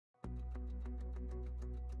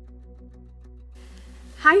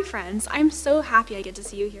Hi friends, I'm so happy I get to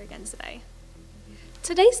see you here again today.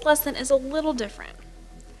 Today's lesson is a little different.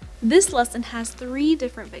 This lesson has 3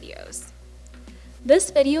 different videos.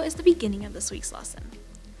 This video is the beginning of this week's lesson.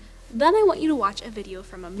 Then I want you to watch a video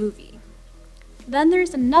from a movie. Then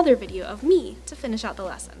there's another video of me to finish out the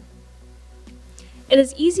lesson. It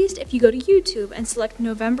is easiest if you go to YouTube and select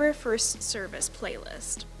November 1st service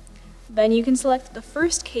playlist. Then you can select the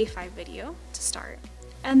first K-5 video to start,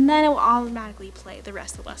 and then it will automatically play the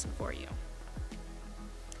rest of the lesson for you.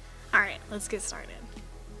 Alright, let's get started.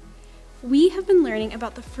 We have been learning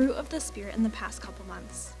about the fruit of the Spirit in the past couple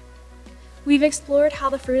months. We've explored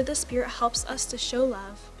how the fruit of the Spirit helps us to show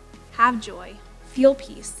love, have joy, feel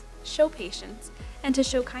peace, show patience, and to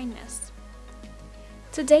show kindness.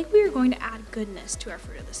 Today we are going to add goodness to our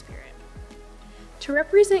fruit of the Spirit. To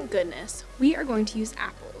represent goodness, we are going to use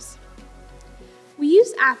apples. We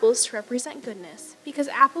use apples to represent goodness because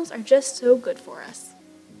apples are just so good for us.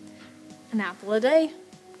 An apple a day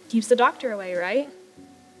keeps the doctor away, right?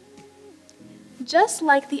 Just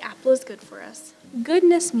like the apple is good for us,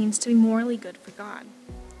 goodness means to be morally good for God.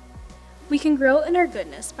 We can grow in our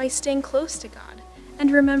goodness by staying close to God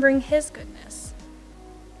and remembering His goodness.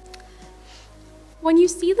 When you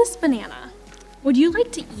see this banana, would you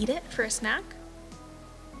like to eat it for a snack?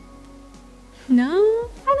 No?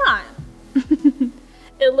 Why not?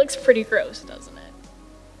 It looks pretty gross, doesn't it?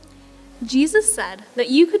 Jesus said that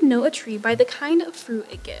you could know a tree by the kind of fruit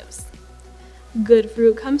it gives. Good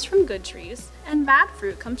fruit comes from good trees, and bad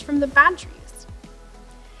fruit comes from the bad trees.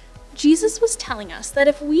 Jesus was telling us that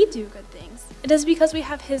if we do good things, it is because we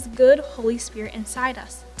have His good Holy Spirit inside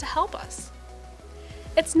us to help us.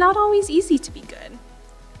 It's not always easy to be good.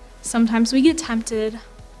 Sometimes we get tempted.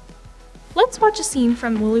 Let's watch a scene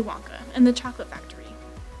from Willy Wonka and the Chocolate Factory.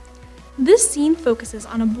 This scene focuses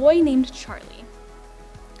on a boy named Charlie.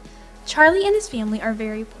 Charlie and his family are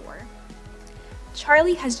very poor.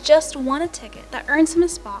 Charlie has just won a ticket that earns him a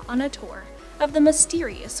spot on a tour of the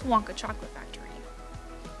mysterious Wonka Chocolate Factory.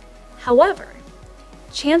 However,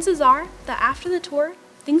 chances are that after the tour,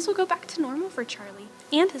 things will go back to normal for Charlie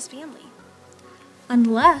and his family,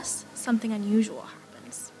 unless something unusual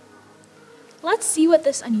happens. Let's see what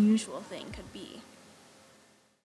this unusual thing could be.